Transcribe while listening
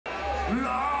Long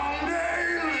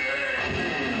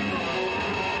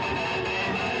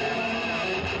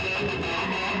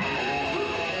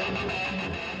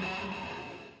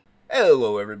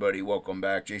Hello everybody, welcome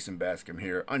back. Jason Bascom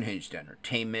here, Unhinged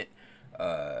Entertainment,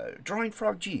 drawing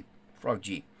Frog G. Frog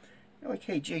G. You're like,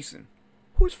 hey Jason,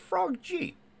 who's Frog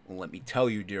G? Well, let me tell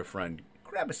you, dear friend,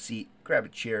 grab a seat, grab a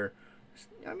chair,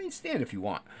 I mean stand if you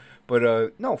want.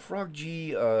 But no, Frog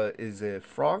G is a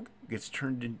frog, gets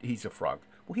turned in, he's a frog.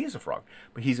 Well, he is a frog,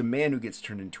 but he's a man who gets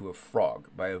turned into a frog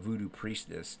by a voodoo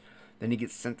priestess. Then he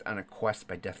gets sent on a quest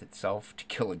by death itself to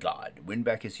kill a god, win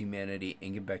back his humanity,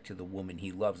 and get back to the woman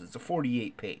he loves. It's a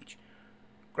 48-page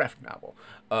graphic novel.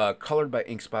 Colored by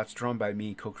ink spots, drawn by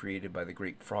me, co-created by the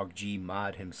great Frog G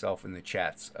Mod himself in the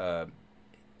chats.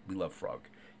 We love Frog.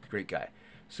 He's a great guy.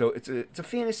 So it's a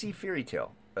fantasy fairy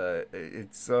tale.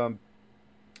 It's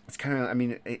kind of, I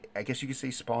mean, I guess you could say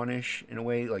Spawnish in a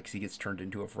way. Like, he gets turned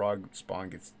into a frog. Spawn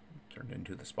gets turned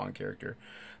into the Spawn character.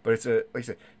 But it's like I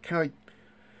said, kind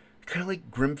of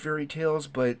like Grimm fairy tales,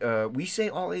 but we say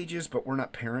all ages, but we're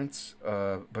not parents.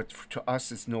 But to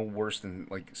us, it's no worse than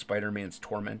like Spider-Man's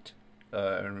Torment.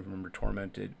 I don't remember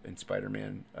Tormented in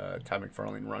Spider-Man, Todd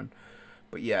McFarlane run.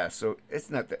 But yeah, so it's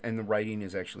not the, and the writing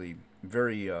is actually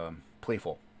very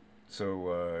playful.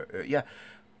 So yeah,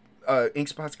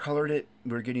 Inkspots colored it.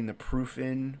 We're getting the proof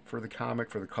in for the comic,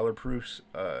 for the color proofs,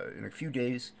 in a few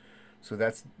days. So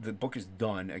that's, the book is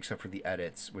done except for the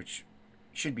edits, which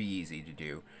should be easy to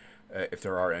do. If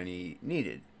there are any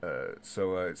needed.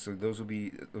 So those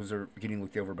are getting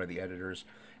looked over by the editors.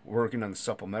 We're working on the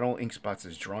supplemental. Inkspots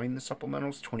is drawing the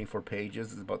supplementals, 24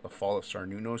 pages. It's about the fall of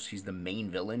Sarnunos. He's the main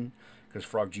villain, because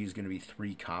Frog G is going to be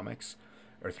 3 comics,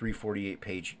 or 3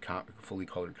 48-page fully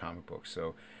colored comic books.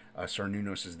 So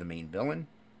Sarnunos is the main villain,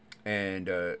 and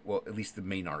well, at least the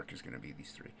main arc is going to be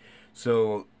these 3.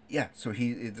 So yeah, so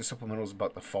the supplemental is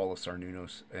about the fall of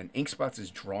Sarnunos, and Inkspots is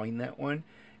drawing that one,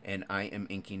 and I am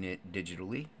inking it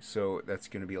digitally, so that's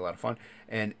going to be a lot of fun.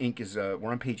 And ink is,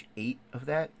 we're on page 8 of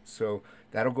that, so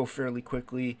that'll go fairly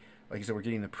quickly. Like I said, we're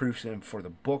getting the proofs in for the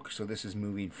book, so this is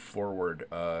moving forward.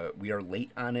 We are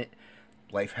late on it.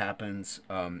 Life happens.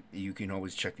 You can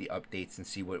always check the updates and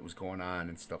see what was going on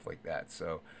and stuff like that.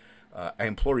 So I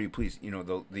implore you, please, you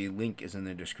know, the link is in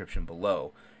the description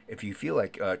below if you feel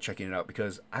like checking it out,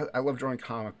 because I love drawing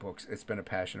comic books. It's been a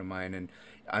passion of mine, and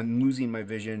I'm losing my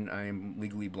vision. I am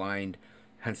legally blind,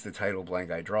 hence the title, Blind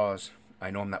Guy Draws.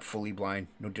 I know I'm not fully blind.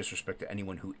 No disrespect to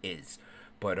anyone who is.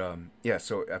 But yeah,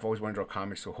 so I've always wanted to draw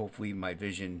comics, so hopefully my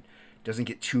vision doesn't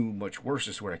get too much worse,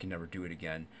 is where I can never do it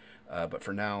again. But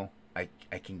for now, I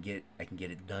can get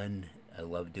it done. I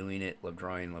love doing it, love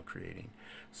drawing, love creating.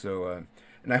 So,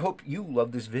 and I hope you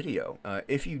love this video.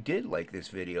 If you did like this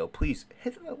video, please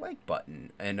hit the like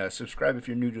button and subscribe if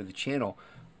you're new to the channel.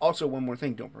 Also, one more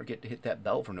thing, don't forget to hit that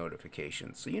bell for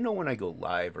notifications so you know when I go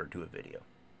live or do a video.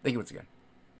 Thank you once again.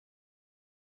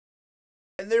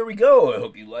 And there we go. I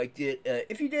hope you liked it.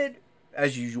 If you did,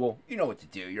 as usual, you know what to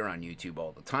do. You're on YouTube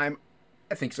all the time.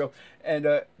 I think so.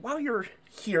 And while you're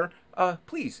here,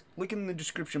 please look in the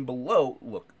description below.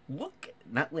 Look,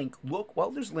 not link. Look,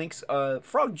 well, there's links.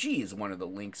 Frog G is one of the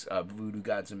links. Voodoo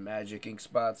Gods and Magic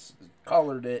Inkspots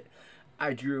colored it.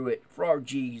 I drew it. Frog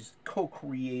G's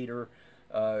co-creator.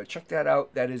 Check that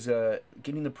out. That is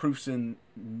getting the proofs in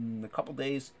a couple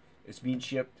days. It's being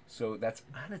shipped, so that's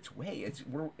on its way.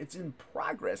 It's in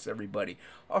progress, everybody.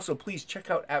 Also, please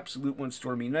check out Absolute One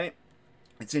Stormy Night.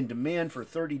 It's in demand for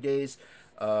 30 days,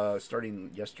 starting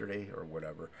yesterday or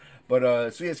whatever.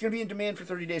 But so yeah, it's gonna be in demand for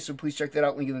 30 days. So please check that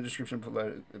out. Link in the description.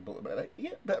 Yeah,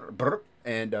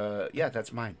 and yeah,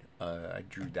 that's mine. I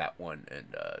drew that one,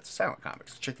 and it's Silent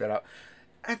Comics. Check that out.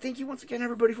 And thank you once again,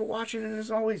 everybody, for watching. And as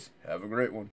always, have a great one.